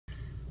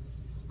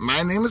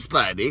My name is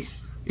Spidey.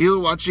 You're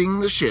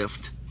watching The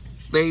Shift.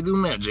 They do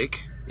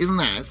magic. It's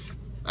nice.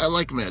 I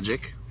like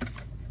magic.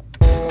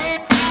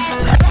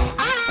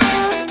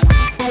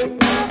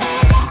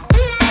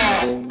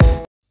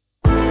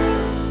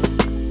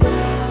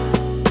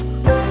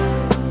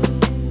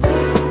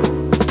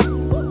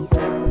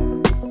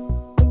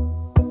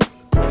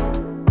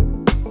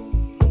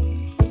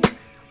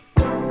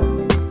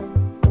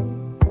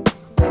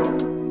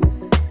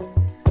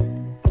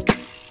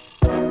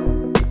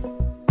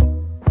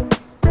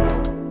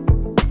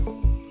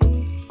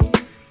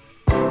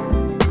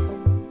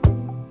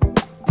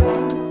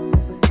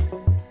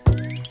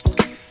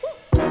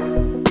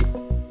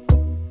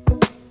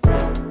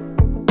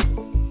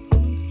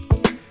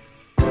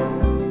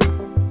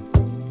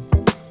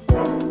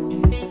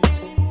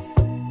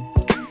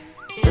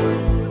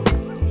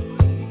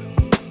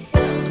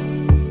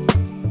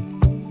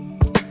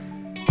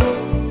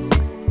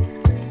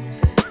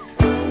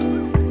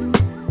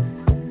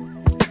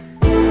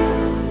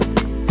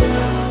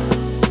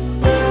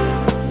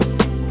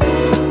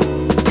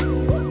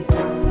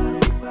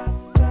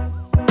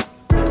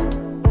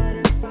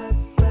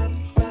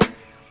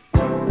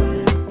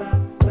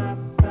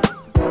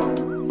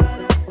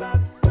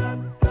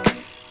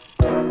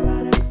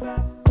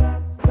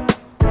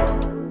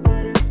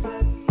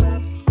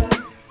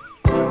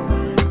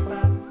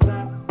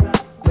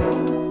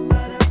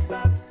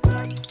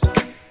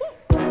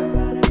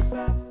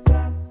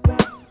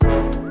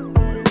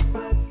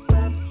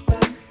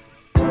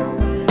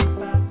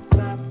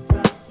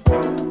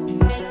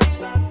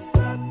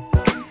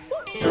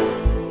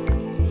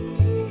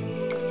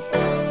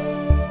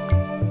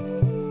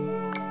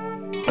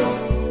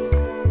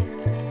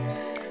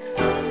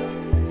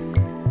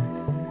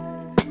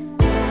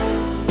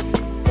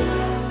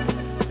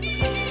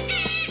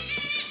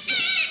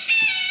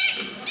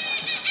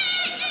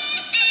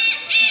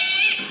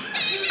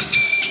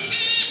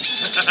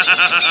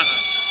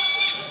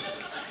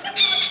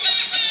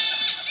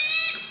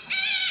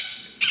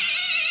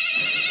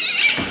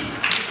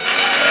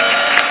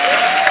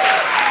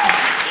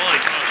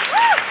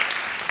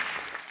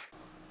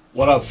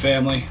 What up,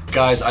 family?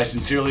 Guys, I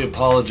sincerely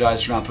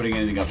apologize for not putting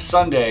anything up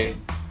Sunday,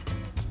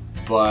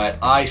 but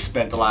I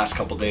spent the last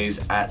couple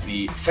days at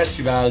the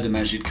Festival de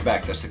Magie de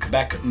Quebec. That's the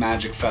Quebec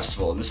Magic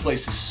Festival, and this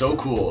place is so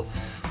cool.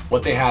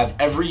 What they have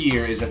every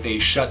year is that they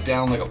shut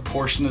down like a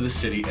portion of the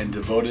city and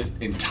devote it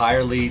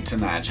entirely to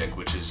magic,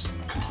 which is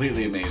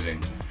completely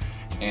amazing.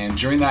 And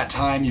during that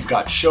time, you've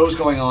got shows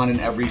going on in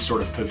every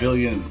sort of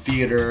pavilion and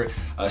theater,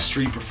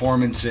 street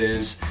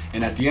performances,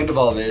 and at the end of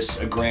all this,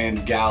 a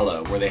grand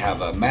gala where they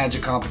have a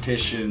magic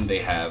competition, they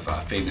have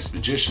famous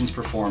magicians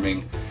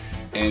performing,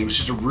 and it was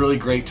just a really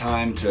great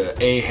time to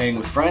A, hang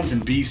with friends,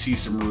 and B, see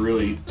some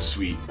really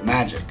sweet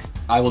magic.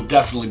 I will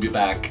definitely be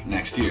back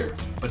next year.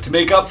 But to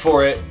make up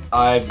for it,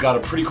 I've got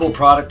a pretty cool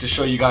product to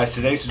show you guys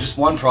today, so just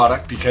one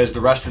product, because the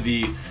rest of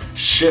the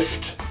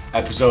Shift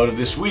episode of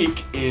this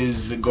week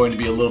is going to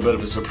be a little bit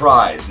of a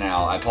surprise.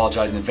 Now, I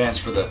apologize in advance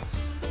for the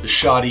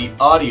shoddy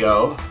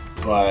audio,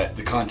 but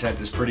the content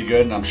is pretty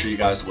good and I'm sure you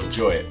guys will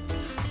enjoy it.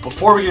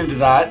 Before we get into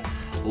that,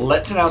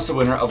 let's announce the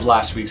winner of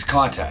last week's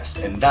contest,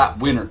 and that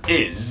winner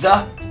is...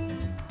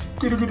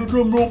 Get a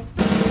drum roll.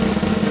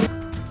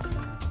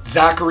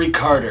 Zachary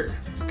Carter.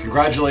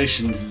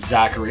 Congratulations,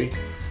 Zachary.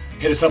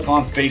 Hit us up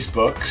on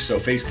Facebook, so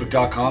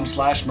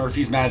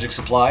facebook.com/Murphy's Magic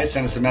Supplies.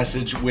 Send us a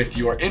message with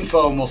your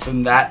info and we'll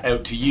send that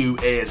out to you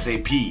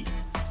ASAP.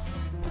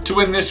 To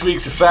win this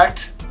week's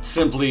effect,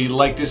 simply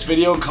like this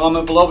video and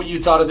comment below what you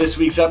thought of this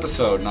week's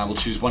episode, and I will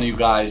choose one of you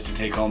guys to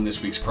take home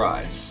this week's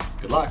prize.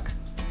 Good luck.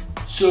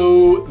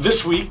 So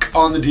this week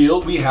on the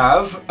deal we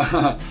have,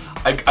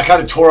 I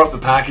kind of tore up the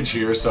package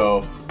here,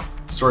 so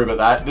sorry about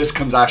that. This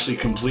comes actually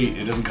complete,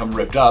 it doesn't come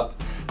ripped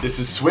up. This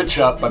is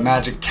Switchup by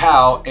Magic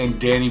Tao and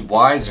Danny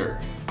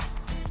Weiser.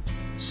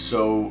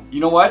 So, you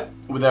know what?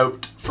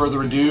 Without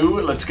further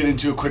ado, let's get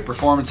into a quick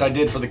performance I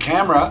did for the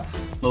camera.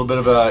 A little bit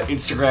of an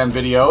Instagram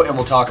video, and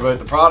we'll talk about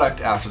the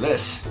product after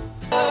this.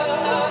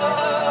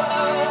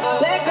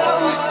 Let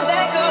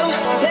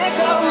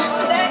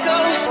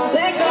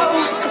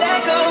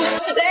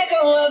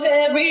go of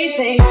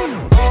everything.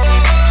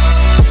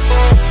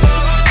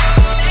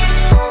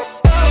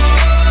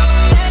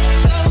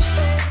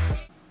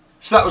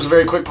 So that was a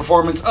very quick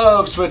performance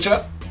of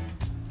Switchup.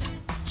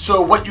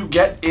 So what you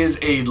get is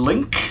a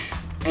link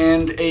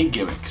and a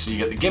gimmick. So you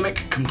get the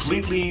gimmick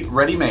completely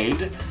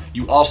ready-made.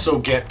 You also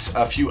get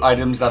a few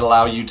items that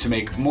allow you to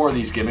make more of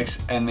these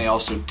gimmicks, and they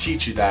also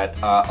teach you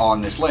that on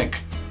this link,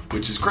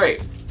 which is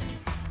great.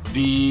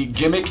 The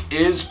gimmick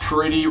is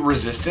pretty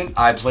resistant.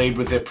 I played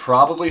with it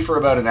probably for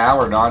about an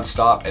hour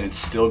non-stop and it's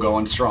still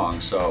going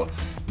strong, so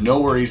no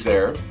worries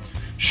there.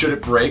 Should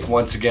it break,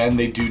 once again,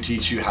 they do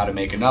teach you how to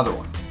make another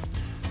one.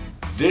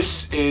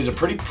 This is a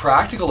pretty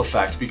practical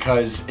effect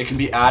because it can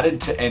be added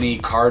to any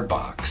card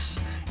box,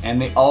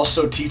 and they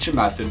also teach a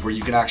method where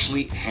you can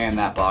actually hand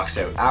that box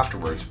out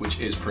afterwards, which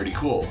is pretty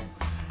cool.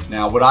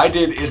 Now what I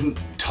did isn't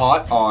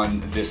taught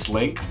on this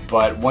link,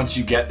 but once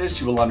you get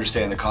this, you will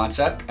understand the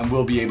concept and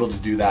will be able to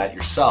do that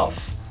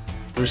yourself.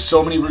 There's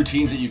so many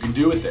routines that you can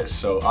do with this.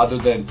 So other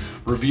than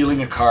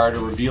revealing a card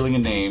or revealing a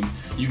name,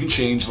 you can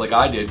change, like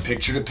I did,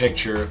 picture to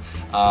picture,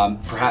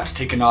 perhaps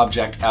take an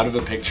object out of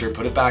a picture,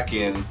 put it back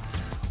in,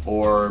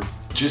 or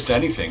just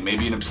anything,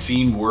 maybe an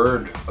obscene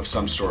word of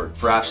some sort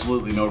for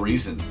absolutely no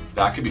reason.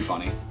 That could be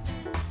funny.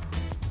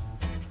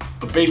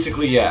 But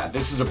basically, yeah,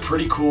 this is a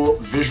pretty cool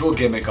visual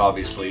gimmick,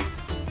 obviously.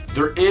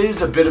 There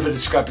is a bit of a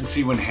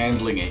discrepancy when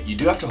handling it. You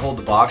do have to hold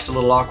the box a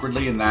little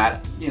awkwardly, and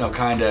that, you know,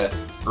 kind of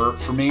hurt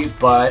for me,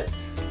 but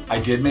I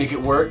did make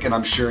it work, and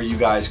I'm sure you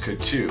guys could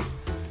too.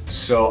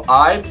 So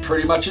I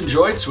pretty much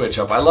enjoyed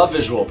Switchup. I love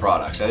visual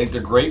products. I think they're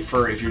great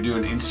for if you're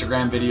doing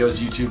Instagram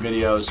videos, YouTube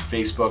videos,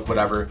 Facebook,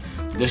 whatever,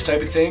 this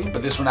type of thing,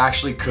 but this one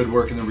actually could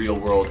work in the real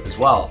world as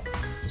well.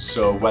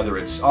 So whether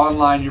it's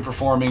online you're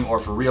performing or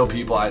for real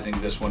people, I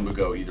think this one would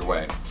go either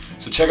way.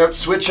 So check out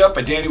Switchup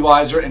by Danny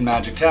Weiser and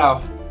Magic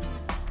Tau.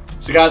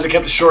 So guys, I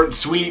kept it short and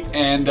sweet,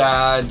 and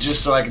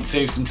just so I can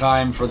save some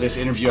time for this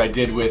interview I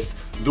did with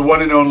the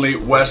one and only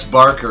Wes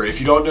Barker. If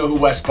you don't know who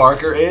Wes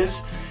Barker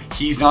is,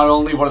 he's not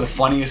only one of the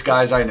funniest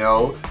guys I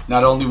know,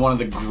 not only one of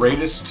the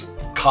greatest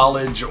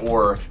college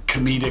or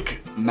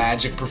comedic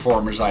magic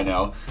performers I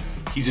know,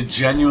 he's a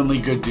genuinely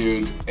good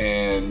dude,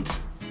 and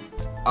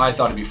I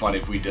thought it'd be funny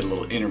if we did a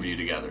little interview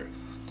together.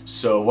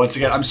 So once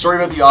again, I'm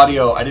sorry about the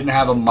audio. I didn't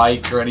have a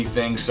mic or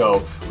anything,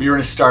 so we were in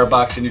a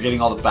Starbucks and you're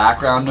getting all the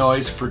background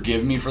noise.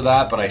 Forgive me for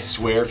that, but I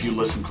swear if you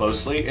listen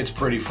closely, it's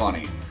pretty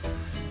funny.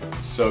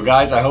 So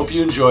guys, I hope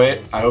you enjoy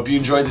it. I hope you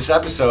enjoyed this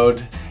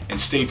episode, and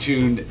stay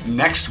tuned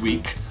next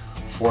week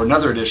for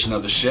another edition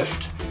of The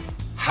Shift.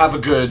 Have a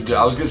good,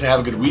 I was gonna say have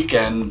a good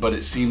weekend, but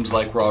it seems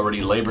like we're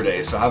already Labor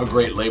Day. So have a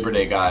great Labor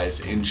Day,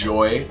 guys.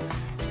 Enjoy,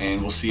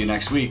 and we'll see you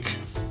next week.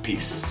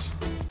 Peace.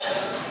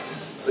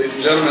 Ladies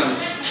and gentlemen,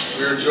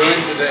 we are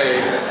joined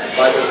today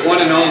by the one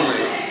and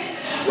only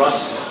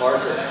Wes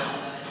Barker.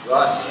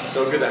 Russ,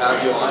 so good to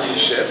have you on The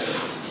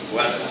Shift.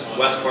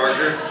 Wes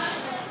Barker.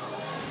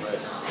 Right.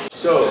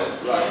 So,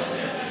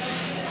 Russ,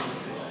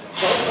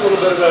 tell us a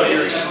little bit about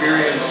your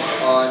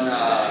experience on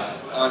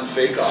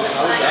Fake Off.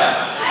 How was that?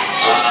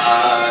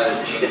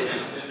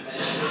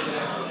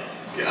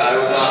 I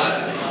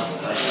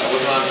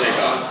was on Fake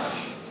Off.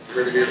 You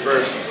heard it here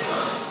first.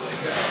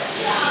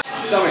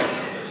 Tell me,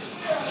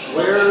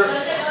 where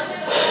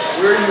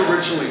are you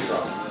originally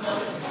from?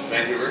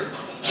 Vancouver.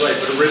 Right,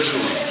 but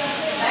originally.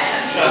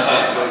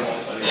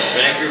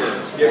 Vancouver.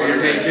 Yeah, your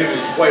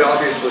nativity, quite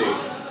obviously,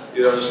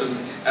 you know, there's some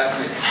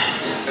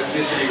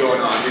ethnicity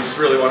going on. We just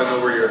really want to know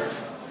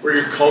where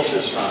your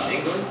culture's from.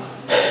 England.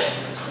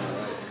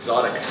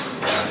 Exotic.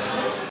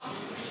 Yeah.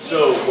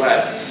 So,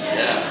 Wes.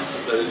 Yeah.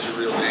 That is your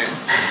real name.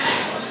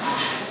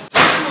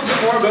 Tell us a little bit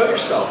more about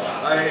yourself.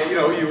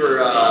 You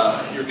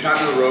were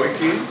captain of the rowing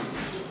team.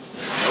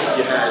 Nope.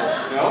 You had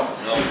no.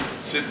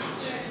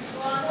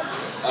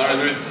 I don't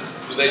know.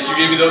 Was that you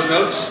gave me those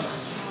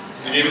notes?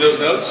 You gave me those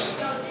notes?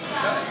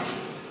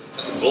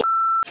 That's some bull.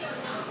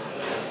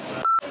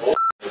 Some bull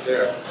right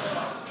there.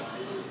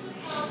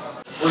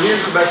 We're here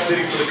in Quebec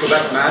City for the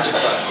Quebec Magic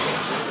Festival.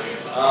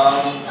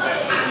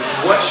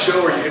 What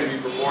show are you going to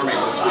be performing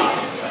this week?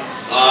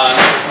 I'm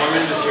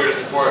performing this year to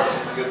support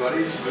good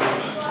buddies.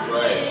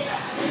 Right.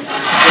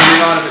 So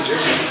you're not a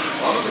magician?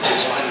 Well, I'm a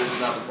magician. I'm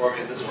just not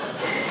performing at this one.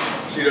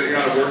 So you're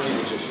not a working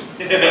magician?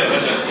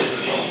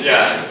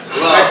 Yeah.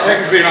 Well,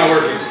 technically you're not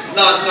working.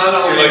 Not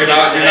so working. You're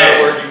not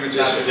a working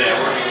magician. Not today. I'm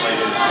working like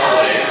in a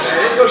couple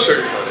days. Go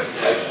sugarcoat it.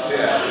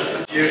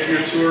 Yeah.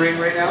 You're touring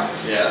right now?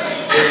 Yeah.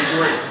 Where are you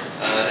touring?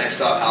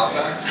 Next stop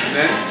Halifax. And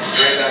then?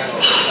 Straight back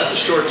home. That's a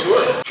short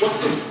tour.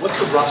 What's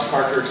the Wes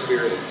Barker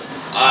experience?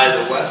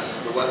 The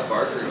Wes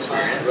Barker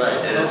experience.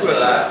 Right. And tell us about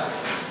that.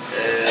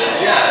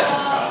 Yeah,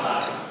 it's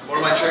one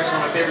of my tricks,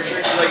 one of my favorite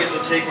tricks is I get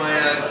to take my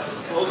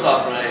clothes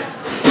off when I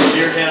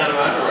beer can out of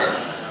my underwear.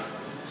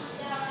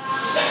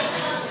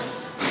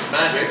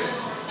 Magic.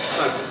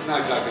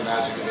 Not exactly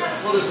magic, is it?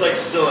 Well, there's like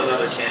still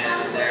another can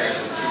in there. There's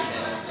a few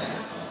cans.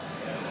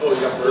 Oh,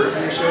 you got birds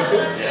in your show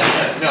too?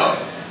 Yeah. No.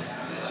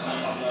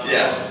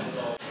 Yeah.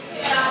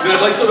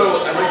 I'd like to know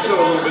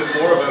a little bit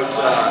more about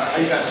how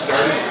you got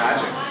started in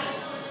magic.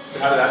 So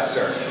how did that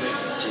start?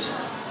 Just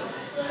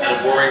had a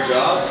boring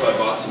job, so I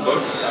bought some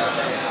books.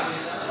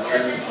 Just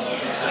learned.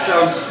 It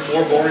sounds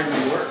more boring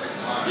than work.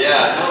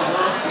 Yeah,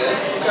 no, it's good.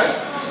 Okay.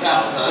 It's a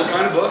pass the time. What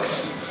kind of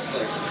books? It's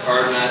like some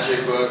card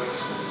magic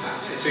books.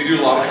 So you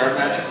do a lot of card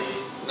magic?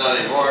 Not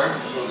anymore,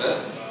 a little bit.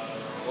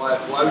 Why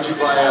would you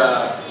buy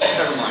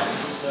never mind.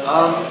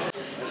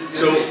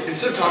 So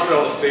instead of talking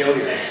about all the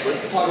failures,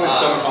 let's talk about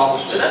some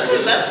accomplishments. That's a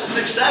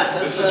success.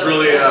 This is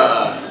really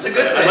it's a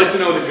good thing. I'd like to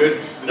know the good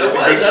That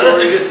is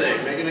stories. a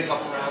good thing. Making a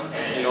couple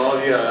rounds. You know,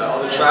 all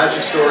the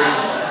tragic stories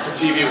for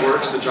TV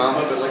works, the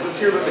drama, but like let's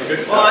hear about the good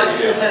stuff. Well, I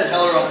feel Penn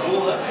Teller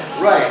Fooler.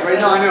 Right.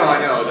 No, I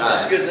know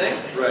that. That's a good thing.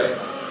 Right.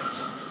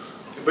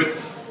 But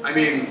I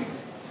mean,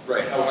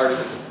 right? How hard is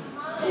it to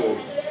fool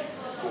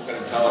Penn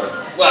Teller?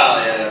 Well,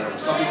 yeah.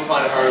 Some people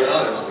find it harder than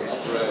others. I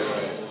guess. Right.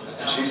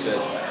 That's what she said.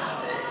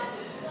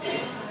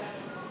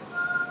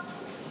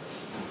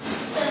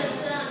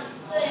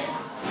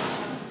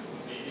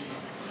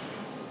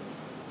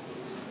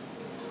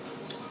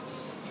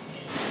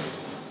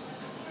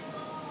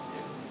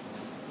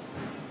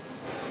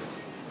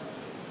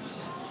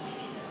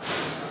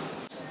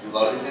 a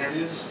lot of these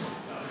interviews?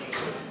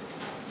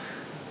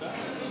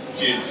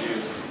 Do you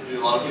do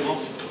a lot of people?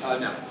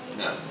 No.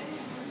 No.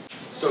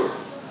 So,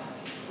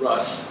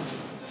 Russ,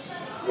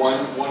 one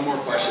more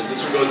question.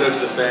 This one goes out to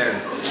the fan.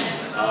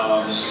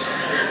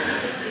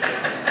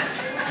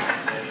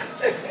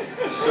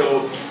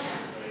 So,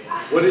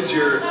 who's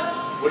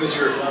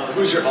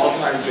your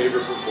all-time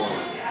favorite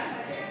performer?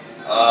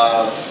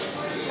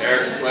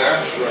 Eric Claire?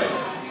 Right.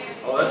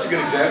 Oh, that's a good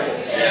example.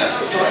 Yeah.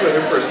 Let's talk about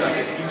him for a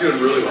second. He's doing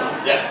really well.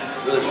 Yeah.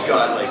 Really. He's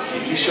got like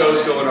TV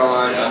shows going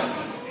on. Yeah.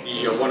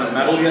 He won a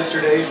medal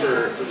yesterday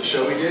for the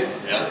show he did.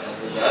 Yeah.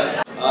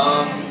 That.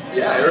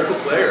 Yeah, Eric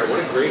LeClaire,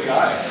 what a great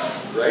guy,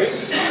 right?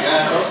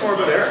 Yeah. Tell us more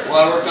about Eric. Well,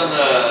 I worked on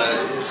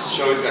his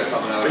show he's got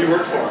coming out. Oh, you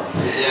worked for him?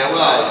 Yeah,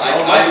 well,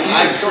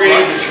 I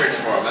created the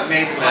tricks for him. I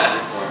made the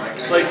magic for him.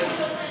 It's like,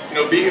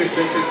 being an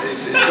assistant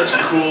is such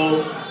a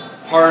cool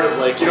part of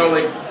like,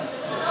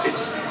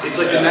 it's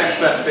like the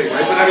next best thing,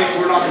 right? But I mean,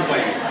 we're not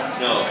complaining.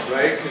 No.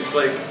 Right? Because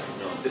like,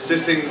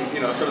 assisting,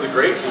 some of the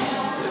greats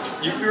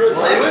you're really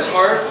Well, it was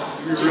hard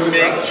to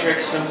make proud.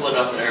 tricks simple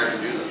enough that Eric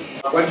can do them.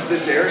 When's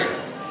this airing?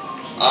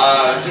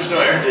 There's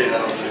no air date, I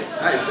don't think.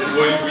 Nice. And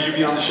will you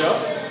be on the show?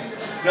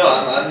 No,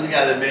 I'm the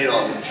guy that made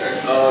all the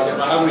tricks. Oh, okay.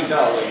 But how do we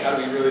tell? Like, how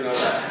do we really know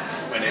that?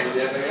 My name is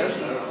I guess?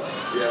 I don't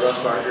know. Yeah,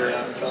 Wes Barker.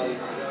 Yeah, I'm telling you.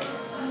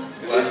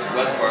 Wes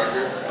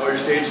Barker. Oh, you're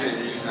staging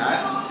it. You're using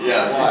that?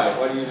 Yeah. Why?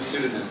 Why do you use a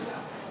pseudonym?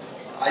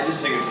 I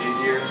just think it's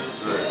easier.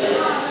 It's very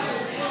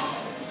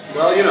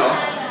Well,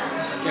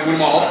 can't win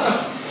them all.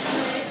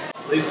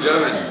 Ladies and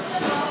gentlemen,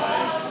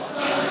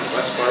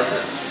 Wes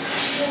Barker.